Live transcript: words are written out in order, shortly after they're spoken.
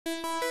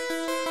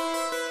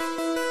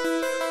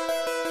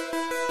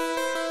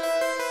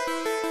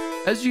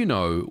As you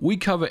know, we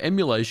cover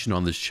emulation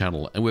on this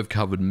channel and we've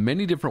covered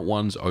many different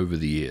ones over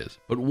the years,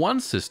 but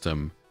one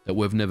system that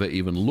we've never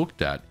even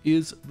looked at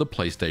is the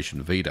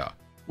PlayStation Vita.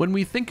 When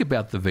we think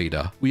about the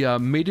Vita, we are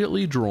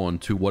immediately drawn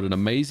to what an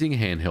amazing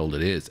handheld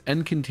it is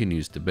and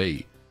continues to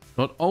be.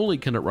 Not only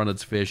can it run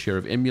its fair share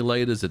of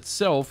emulators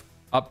itself,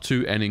 up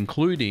to and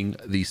including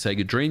the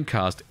Sega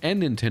Dreamcast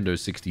and Nintendo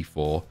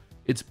 64,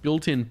 its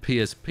built-in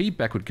PSP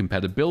backward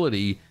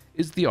compatibility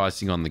is the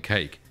icing on the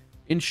cake.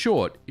 In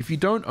short, if you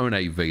don't own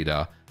a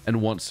Vita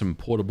and want some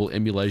portable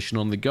emulation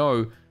on the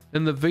go,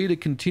 then the Vita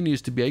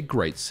continues to be a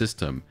great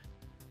system.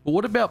 But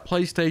what about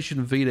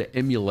PlayStation Vita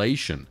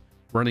emulation,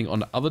 running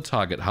on other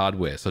target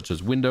hardware such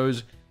as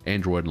Windows,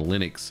 Android and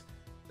Linux?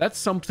 That's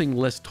something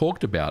less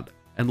talked about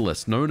and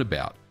less known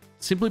about,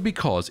 simply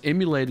because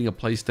emulating a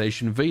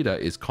PlayStation Vita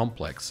is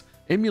complex.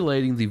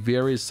 Emulating the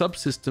various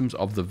subsystems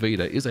of the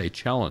Vita is a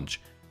challenge.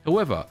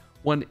 However,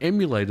 one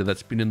emulator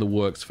that's been in the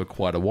works for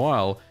quite a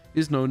while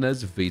is known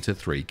as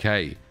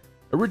Vita3k.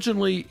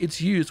 Originally,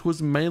 its use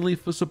was mainly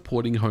for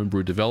supporting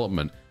homebrew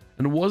development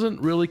and wasn't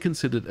really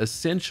considered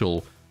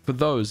essential for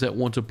those that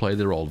want to play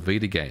their old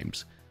Vita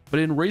games.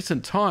 But in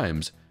recent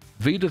times,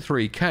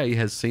 Vita3k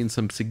has seen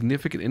some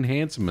significant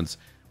enhancements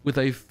with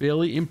a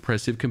fairly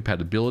impressive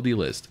compatibility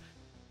list.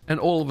 And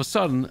all of a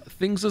sudden,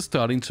 things are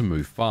starting to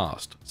move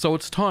fast. So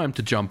it's time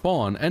to jump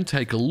on and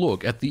take a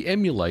look at the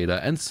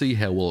emulator and see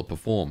how well it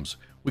performs.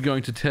 We're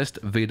going to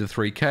test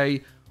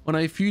Vita3k on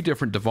a few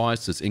different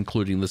devices,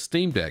 including the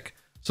Steam Deck.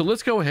 So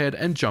let's go ahead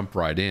and jump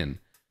right in.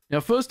 Now,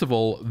 first of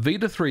all,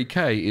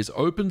 Vita3k is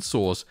open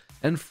source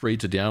and free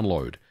to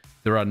download.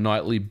 There are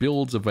nightly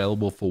builds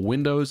available for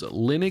Windows,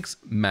 Linux,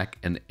 Mac,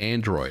 and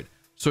Android.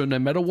 So no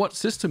matter what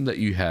system that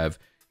you have,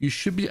 you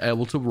should be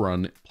able to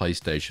run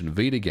PlayStation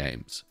Vita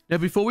games. Now,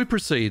 before we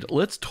proceed,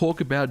 let's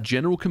talk about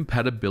general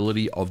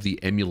compatibility of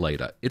the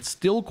emulator. It's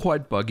still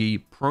quite buggy,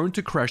 prone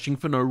to crashing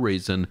for no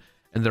reason,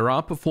 and there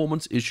are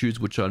performance issues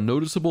which are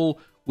noticeable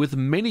with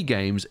many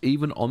games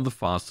even on the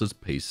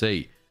fastest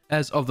PC.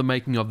 As of the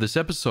making of this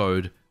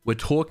episode, we're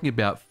talking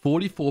about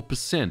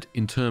 44%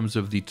 in terms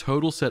of the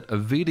total set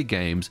of Vita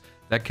games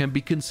that can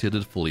be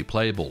considered fully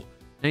playable.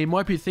 Now, you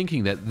might be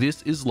thinking that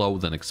this is lower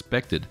than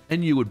expected,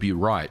 and you would be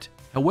right.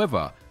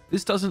 However,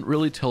 this doesn't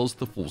really tell us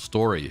the full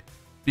story,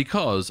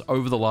 because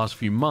over the last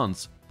few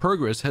months,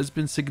 progress has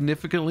been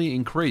significantly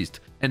increased,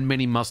 and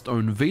many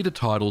must-own Vita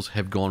titles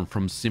have gone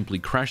from simply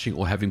crashing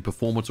or having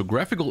performance or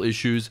graphical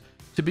issues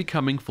to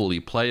becoming fully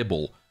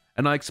playable,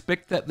 and I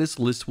expect that this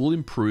list will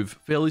improve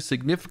fairly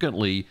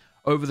significantly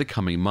over the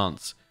coming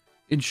months.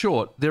 In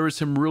short, there is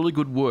some really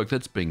good work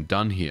that's being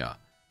done here.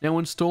 Now,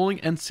 installing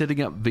and setting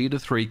up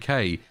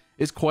Vita3k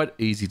is quite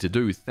easy to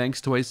do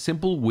thanks to a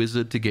simple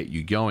wizard to get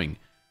you going.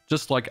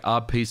 Just like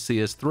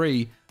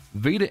RPCS3,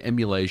 Vita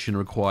emulation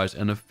requires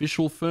an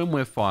official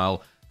firmware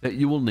file that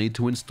you will need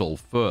to install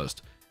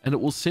first, and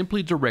it will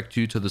simply direct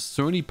you to the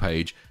Sony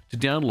page to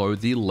download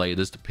the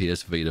latest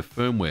PS Vita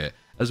firmware,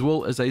 as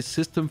well as a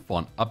system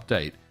font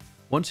update.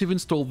 Once you've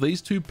installed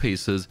these two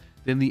pieces,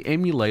 then the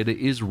emulator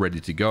is ready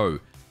to go.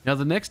 Now,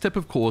 the next step,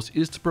 of course,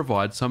 is to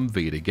provide some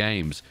Vita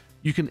games.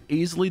 You can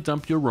easily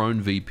dump your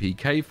own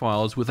VPK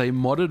files with a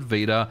modded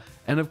Vita,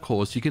 and of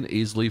course, you can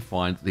easily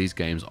find these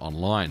games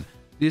online.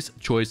 This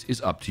choice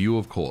is up to you,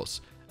 of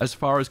course. As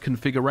far as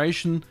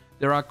configuration,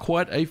 there are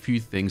quite a few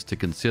things to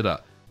consider,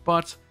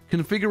 but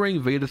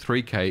configuring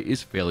Vita3k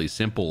is fairly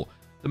simple.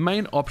 The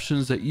main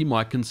options that you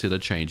might consider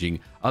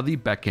changing are the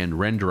backend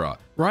renderer.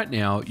 Right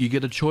now, you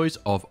get a choice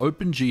of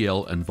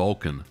OpenGL and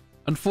Vulkan.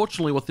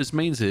 Unfortunately, what this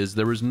means is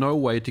there is no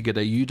way to get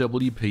a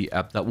UWP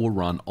app that will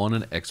run on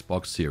an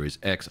Xbox Series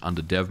X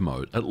under dev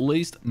mode, at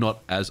least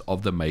not as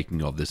of the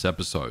making of this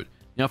episode.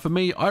 Now, for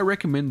me, I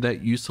recommend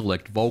that you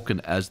select Vulkan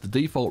as the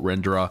default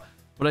renderer,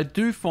 but I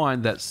do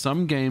find that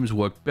some games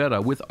work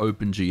better with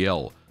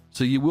OpenGL,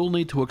 so you will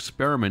need to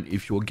experiment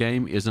if your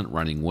game isn't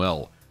running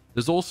well.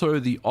 There's also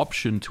the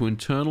option to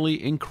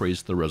internally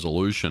increase the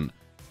resolution.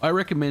 I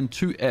recommend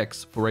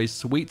 2x for a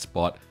sweet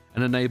spot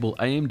and enable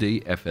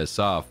AMD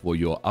FSR for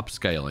your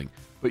upscaling,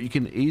 but you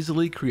can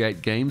easily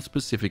create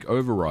game-specific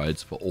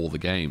overrides for all the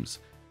games.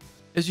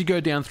 As you go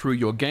down through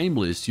your game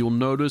list, you'll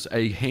notice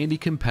a handy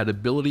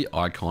compatibility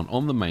icon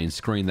on the main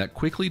screen that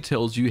quickly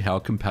tells you how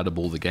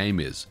compatible the game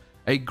is.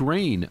 A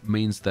green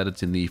means that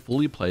it's in the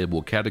fully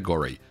playable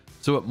category,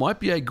 so it might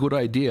be a good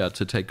idea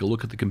to take a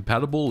look at the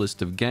compatible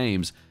list of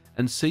games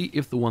and see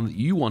if the one that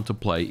you want to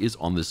play is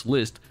on this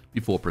list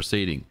before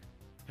proceeding.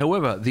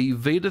 However, the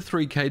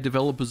Vita3k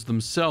developers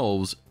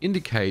themselves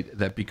indicate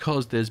that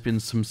because there's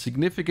been some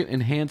significant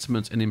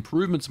enhancements and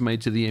improvements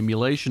made to the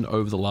emulation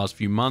over the last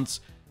few months,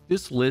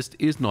 this list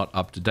is not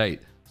up to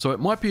date. So it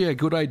might be a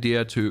good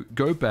idea to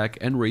go back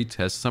and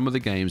retest some of the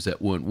games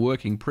that weren't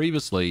working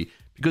previously,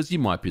 because you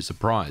might be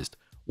surprised.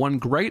 One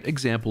great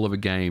example of a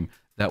game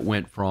that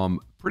went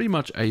from pretty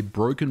much a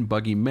broken,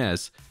 buggy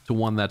mess to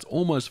one that's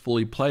almost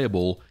fully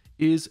playable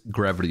is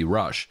Gravity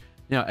Rush.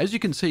 Now, as you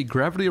can see,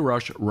 Gravity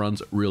Rush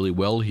runs really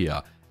well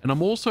here, And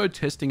I'm also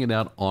testing it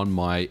out on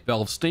my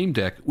Valve Steam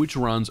Deck, which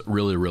runs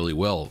really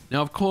well.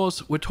 Now, of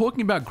course, we're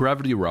talking about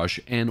Gravity Rush,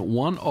 and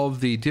one of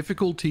the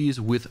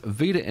difficulties with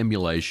Vita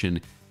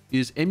emulation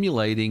is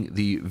emulating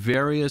the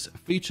various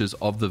features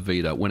of the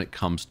Vita when it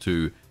comes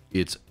to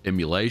its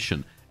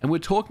emulation. And we're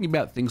talking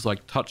about things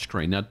like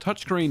touchscreen. Now,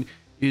 touchscreen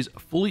is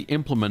fully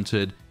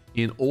implemented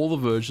in all the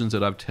versions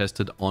that I've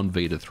tested on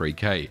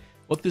Vita3k.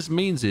 What this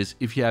means is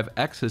if you have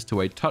access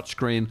to a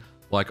touchscreen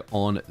like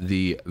on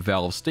the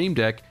Valve Steam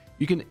Deck,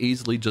 you can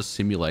easily just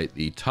simulate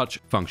the touch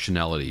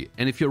functionality.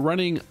 And if you're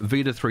running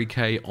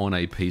Vita3k on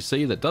a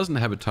PC that doesn't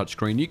have a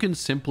touchscreen, you can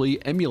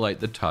simply emulate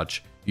the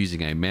touch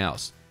using a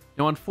mouse.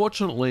 Now,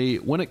 unfortunately,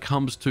 when it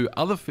comes to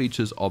other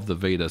features of the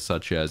Vita,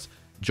 such as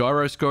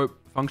gyroscope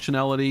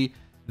functionality,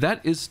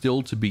 that is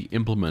still to be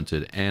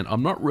implemented, and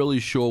I'm not really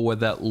sure where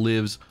that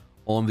lives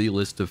on the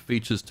list of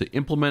features to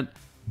implement.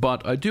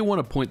 But I do want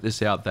to point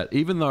this out, that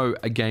even though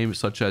a game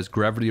such as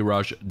Gravity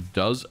Rush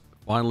does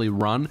finally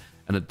run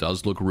and it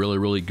does look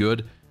really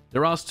good,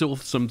 there are still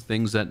some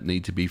things that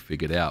need to be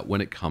figured out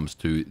when it comes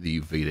to the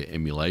Vita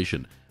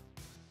emulation.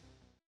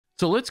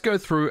 So let's go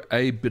through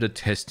a bit of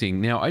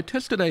testing. Now, I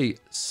tested a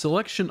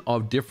selection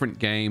of different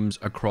games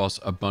across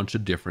a bunch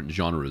of different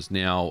genres.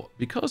 Now,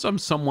 because I'm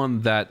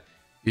someone that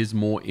is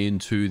more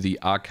into the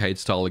arcade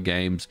style of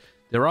games,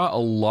 there are a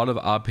lot of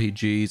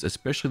RPGs,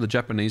 especially the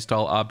Japanese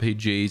style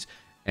RPGs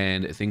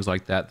and things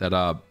like that, that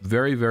are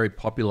very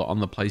popular on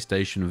the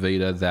PlayStation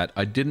Vita that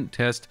I didn't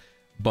test.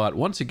 But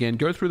once again,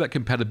 go through that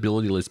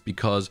compatibility list,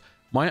 because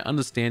my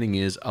understanding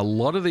is a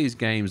lot of these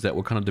games that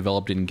were kind of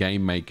developed in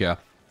Game Maker,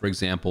 for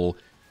example,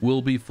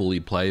 will be fully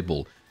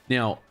playable.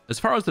 Now, as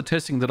far as the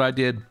testing that I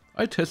did,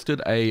 I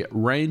tested a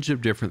range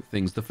of different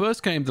things. The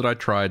first game that I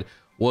tried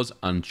was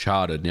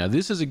Uncharted. Now,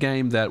 this is a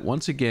game that,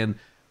 once again,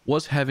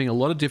 was having a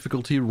lot of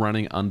difficulty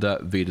running under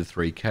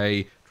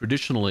Vita3k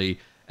traditionally.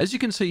 As you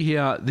can see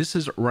here, this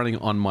is running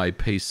on my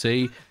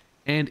PC,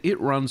 and it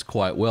runs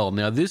quite well.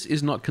 Now, this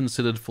is not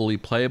considered fully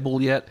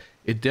playable yet.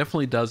 It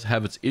definitely does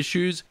have its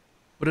issues,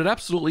 but it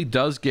absolutely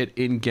does get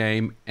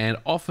in-game and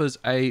offers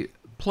a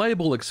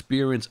playable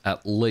experience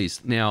at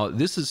least. Now,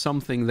 this is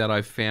something that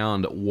I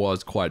found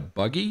was quite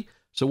buggy.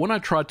 So when I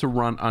tried to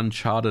run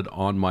Uncharted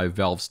on my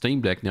Valve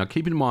Steam Deck, now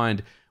keep in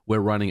mind, we're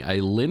running a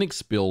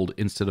Linux build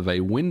instead of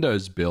a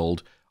Windows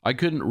build, I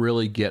couldn't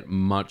really get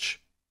much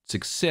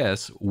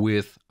success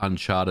with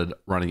Uncharted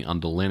running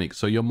under Linux.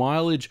 So your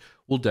mileage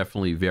will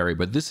definitely vary,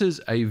 but this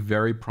is a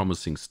very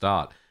promising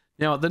start.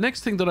 Now, the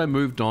next thing that I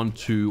moved on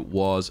to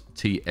was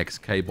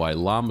TXK by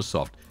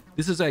Llamasoft.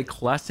 This is a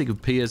classic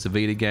PS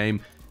Vita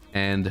game,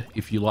 and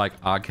if you like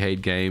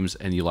arcade games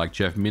and you like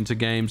Jeff Minter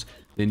games,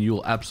 then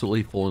you'll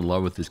absolutely fall in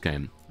love with this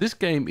game. This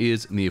game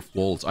is near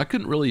flawless. I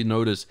couldn't really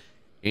notice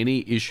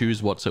any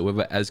issues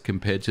whatsoever as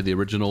compared to the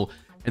original,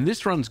 and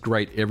this runs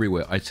great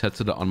everywhere. I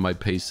tested it on my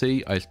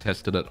PC, I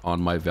tested it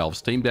on my Valve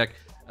Steam Deck,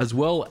 as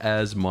well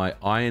as my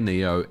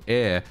Neo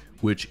Air,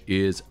 which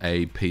is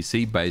a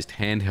PC-based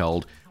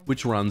handheld,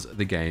 which runs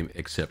the game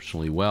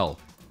exceptionally well.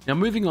 Now,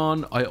 moving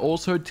on, I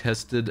also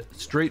tested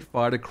Street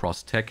Fighter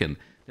Cross Tekken.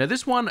 Now,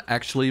 this one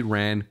actually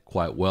ran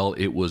quite well.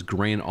 It was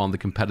green on the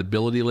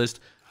compatibility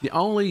list. The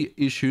only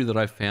issue that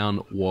I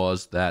found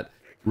was that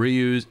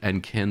Ryu's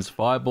and Ken's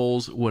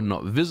fireballs were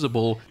not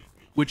visible,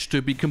 which,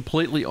 to be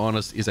completely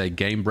honest, is a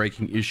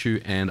game-breaking issue,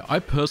 and I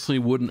personally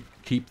wouldn't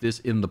keep this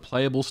in the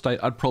playable state.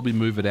 I'd probably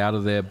move it out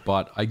of there,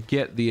 but I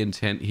get the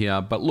intent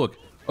here. But look,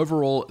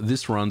 overall,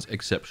 this runs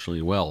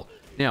exceptionally well.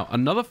 Now,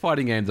 another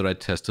fighting game that I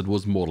tested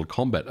was Mortal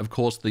Kombat. Of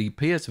course, the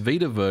PS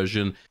Vita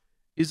version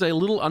is a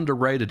little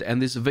underrated,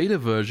 and this Vita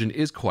version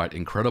is quite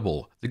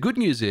incredible. The good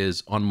news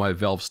is, on my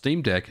Valve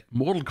Steam Deck,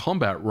 Mortal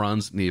Kombat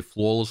runs near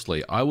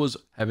flawlessly. I was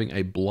having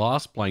a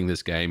blast playing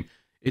this game.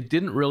 It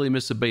didn't really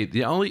miss a beat.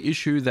 The only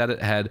issue that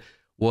it had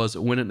was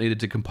when it needed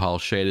to compile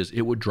shaders,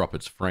 it would drop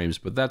its frames,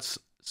 but that's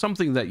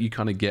something that you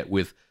kind of get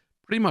with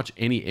pretty much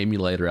any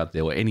emulator out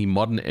there, or any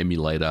modern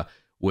emulator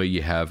where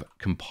you have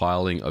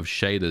compiling of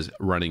shaders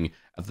running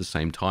at the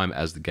same time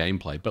as the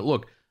gameplay. But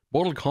look,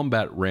 Mortal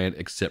Kombat ran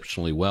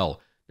exceptionally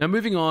well. Now,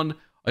 moving on,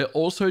 I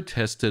also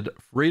tested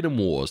Freedom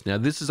Wars. Now,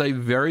 this is a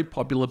very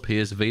popular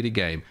PS Vita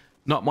game.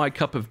 Not my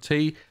cup of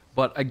tea,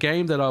 but a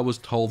game that I was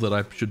told that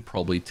I should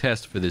probably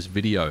test for this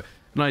video.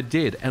 And I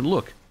did, and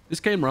look, this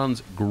game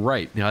runs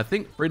great. Now, I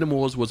think Freedom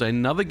Wars was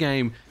another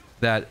game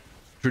that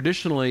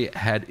traditionally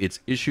had its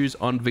issues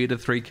on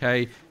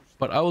Vita3k,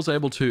 but I was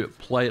able to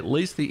play at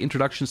least the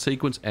introduction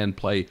sequence and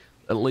play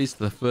at least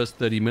the first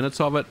 30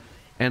 minutes of it,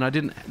 and I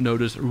didn't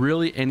notice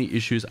really any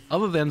issues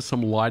other than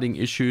some lighting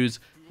issues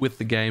with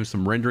the game,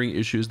 some rendering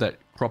issues that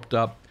cropped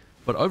up.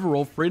 But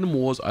overall, Freedom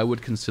Wars I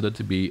would consider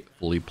to be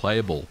fully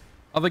playable.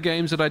 Other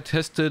games that I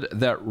tested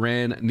that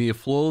ran near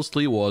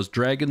flawlessly was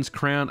Dragon's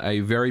Crown, a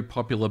very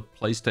popular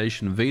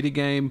PlayStation Vita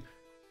game.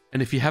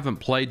 And if you haven't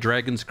played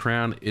Dragon's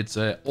Crown, it's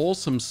an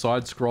awesome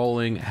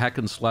side-scrolling hack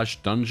and slash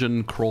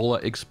dungeon crawler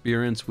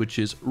experience, which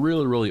is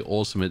really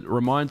awesome. It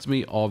reminds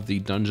me of the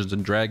Dungeons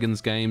and Dragons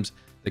games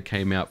that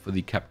came out for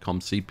the Capcom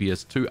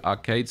CPS2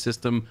 arcade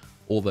system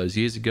all those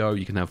years ago.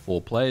 You can have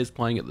 4 players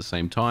playing at the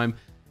same time.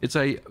 It's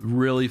a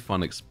really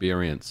fun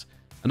experience.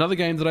 Another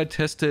game that I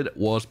tested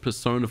was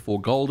Persona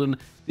 4 Golden.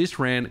 This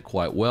ran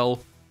quite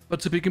well, but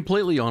to be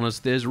completely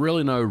honest, there's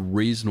really no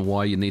reason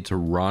why you need to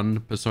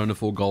run Persona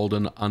 4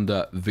 Golden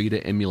under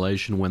Vita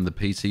emulation when the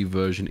PC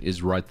version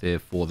is right there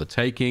for the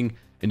taking,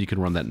 and you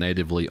can run that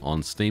natively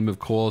on Steam, of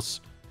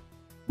course.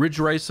 Ridge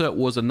Racer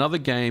was another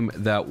game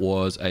that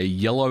was a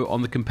yellow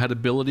on the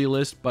compatibility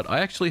list, but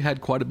I actually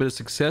had quite a bit of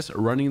success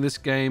running this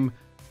game.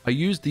 I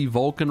used the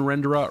Vulkan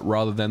renderer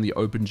rather than the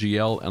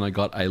OpenGL, and I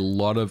got a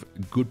lot of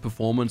good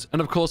performance.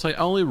 And of course, I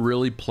only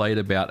really played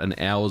about an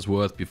hour's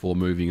worth before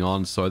moving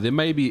on, so there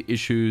may be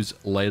issues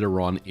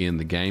later on in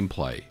the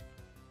gameplay.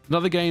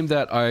 Another game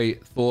that I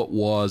thought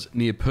was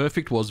near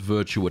perfect was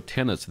Virtua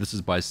Tennis. This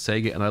is by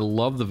Sega, and I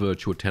love the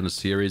Virtua Tennis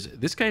series.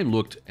 This game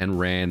looked and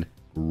ran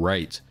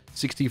great.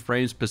 60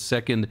 frames per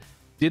second,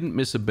 didn't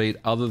miss a beat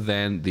other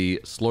than the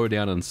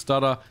slowdown and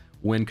stutter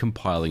when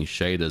compiling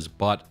shaders,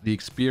 but the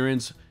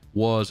experience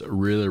was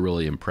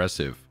really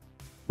impressive.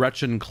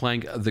 Ratchet &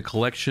 Clank The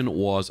Collection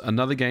was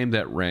another game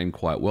that ran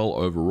quite well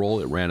overall.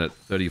 It ran at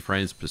 30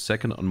 frames per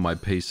second on my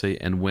PC,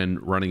 and when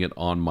running it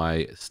on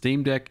my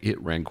Steam Deck,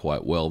 it ran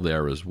quite well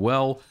there as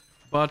well.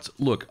 But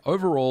look,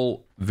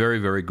 overall,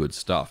 very good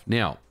stuff.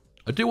 Now,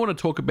 I do want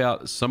to talk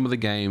about some of the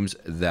games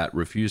that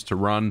refused to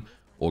run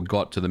or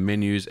got to the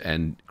menus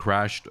and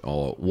crashed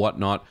or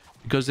whatnot,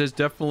 because there's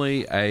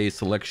definitely a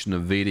selection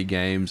of Vita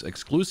games,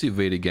 exclusive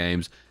Vita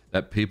games,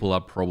 that people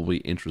are probably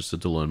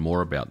interested to learn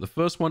more about. The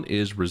first one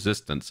is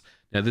Resistance.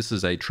 Now, this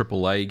is a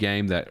AAA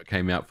game that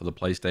came out for the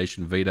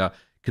PlayStation Vita,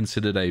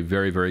 considered a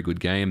very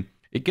good game.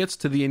 It gets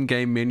to the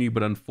in-game menu,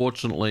 but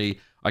unfortunately,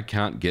 I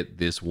can't get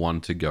this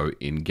one to go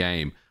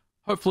in-game.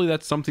 Hopefully,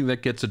 that's something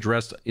that gets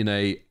addressed in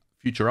a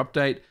future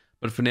update,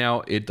 but for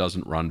now, it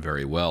doesn't run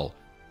very well.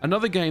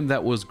 Another game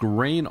that was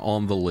green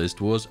on the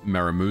list was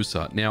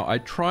Maramusa. Now, I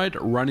tried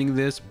running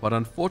this, but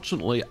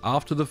unfortunately,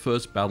 after the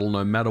first battle,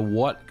 no matter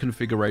what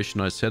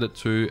configuration I set it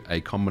to, a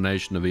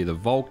combination of either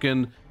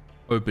Vulkan,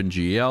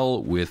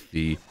 OpenGL with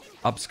the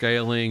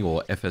upscaling,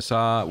 or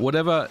FSR,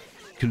 whatever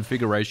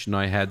configuration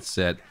I had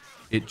set,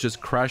 it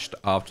just crashed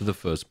after the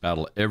first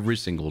battle every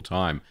single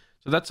time.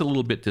 So that's a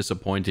little bit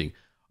disappointing.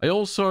 I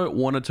also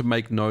wanted to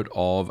make note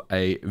of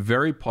a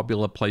very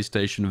popular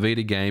PlayStation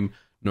Vita game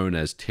known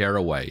as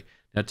Tearaway.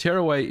 Now,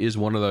 Tearaway is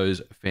one of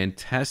those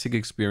fantastic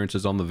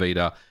experiences on the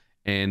Vita,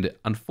 and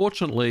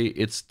unfortunately,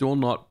 it's still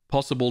not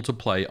possible to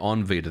play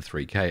on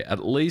Vita3k,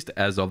 at least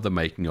as of the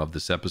making of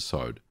this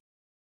episode.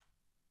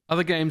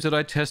 Other games that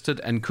I tested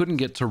and couldn't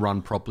get to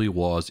run properly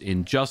was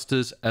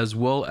Injustice, as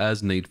well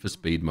as Need for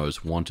Speed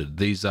Most Wanted.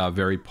 These are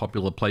very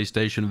popular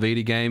PlayStation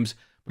Vita games,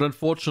 but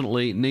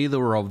unfortunately,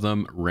 neither of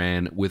them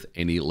ran with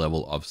any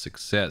level of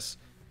success.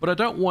 But I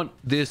don't want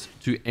this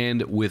to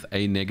end with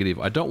a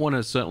negative. I don't want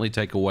to certainly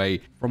take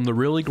away from the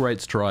really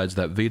great strides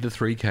that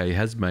Vita3k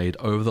has made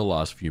over the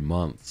last few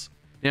months.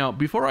 Now,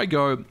 before I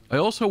go, I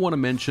also want to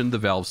mention the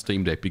Valve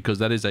Steam Deck, because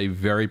that is a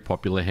very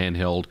popular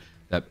handheld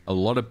that a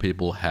lot of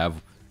people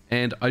have.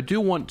 And I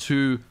do want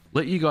to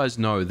let you guys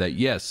know that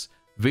yes,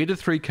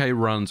 Vita3k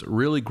runs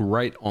really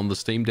great on the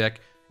Steam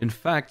Deck. In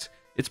fact,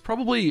 it's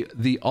probably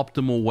the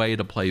optimal way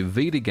to play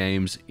Vita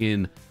games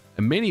in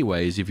many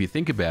ways if you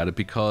think about it,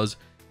 because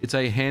it's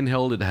a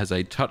handheld, it has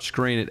a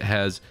touchscreen, it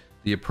has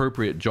the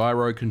appropriate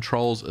gyro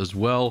controls as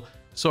well.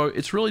 So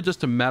it's really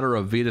just a matter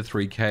of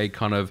Vita3k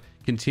kind of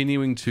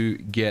continuing to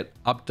get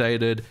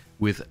updated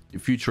with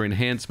future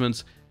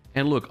enhancements.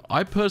 And look,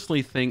 I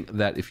personally think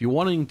that if you're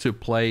wanting to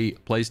play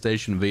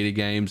PlayStation Vita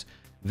games,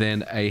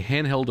 then a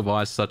handheld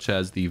device such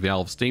as the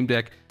Valve Steam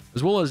Deck,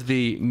 as well as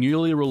the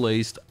newly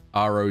released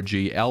ROG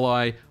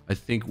Ally, I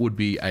think would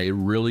be a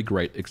really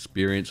great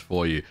experience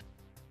for you.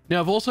 Now,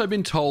 I've also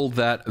been told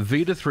that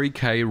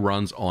Vita3k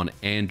runs on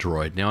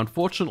Android. Now,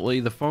 unfortunately,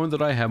 the phone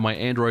that I have, my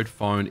Android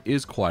phone,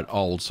 is quite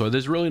old, so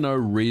there's really no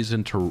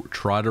reason to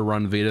try to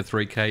run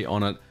Vita3k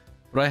on it.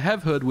 But I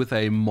have heard with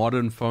a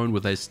modern phone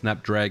with a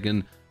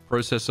Snapdragon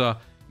processor,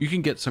 you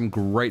can get some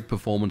great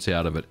performance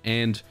out of it.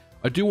 And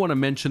I do want to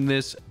mention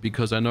this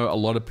because I know a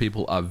lot of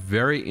people are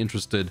very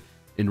interested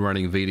in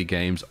running Vita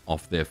games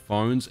off their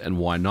phones, and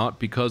why not?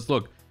 Because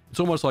look, it's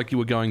almost like you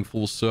were going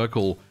full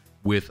circle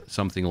with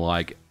something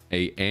like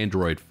a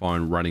Android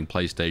phone running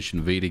PlayStation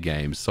Vita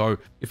games. So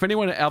if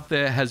anyone out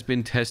there has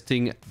been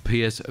testing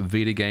PS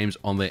Vita games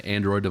on their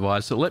Android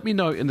device, so let me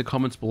know in the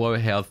comments below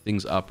how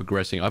things are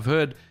progressing. I've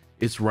heard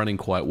it's running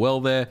quite well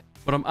there,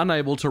 but I'm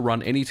unable to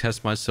run any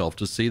tests myself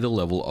to see the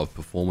level of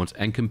performance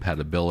and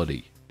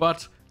compatibility.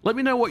 But let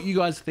me know what you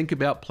guys think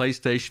about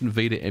PlayStation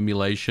Vita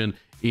emulation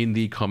in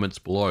the comments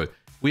below.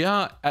 We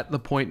are at the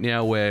point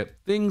now where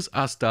things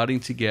are starting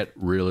to get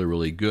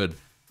really good.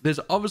 There's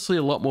obviously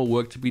a lot more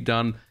work to be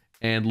done.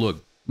 And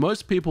look,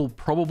 most people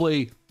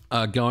probably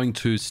are going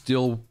to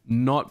still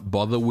not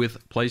bother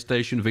with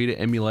PlayStation Vita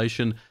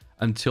emulation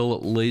until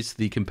at least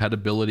the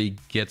compatibility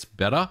gets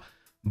better.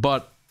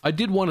 But I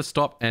did want to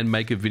stop and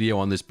make a video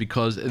on this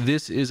because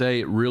this is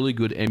a really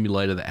good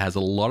emulator that has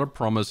a lot of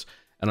promise,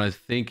 and I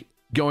think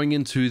Going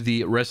into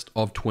the rest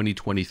of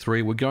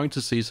 2023, we're going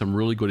to see some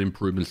really good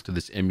improvements to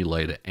this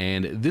emulator,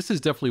 and this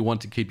is definitely one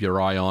to keep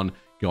your eye on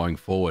going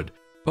forward.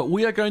 But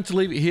we are going to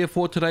leave it here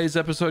for today's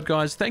episode,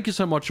 guys. Thank you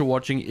so much for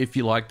watching. If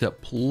you liked it,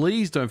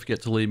 please don't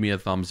forget to leave me a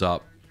thumbs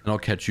up, and I'll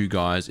catch you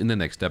guys in the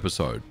next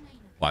episode.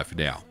 Bye for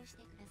now.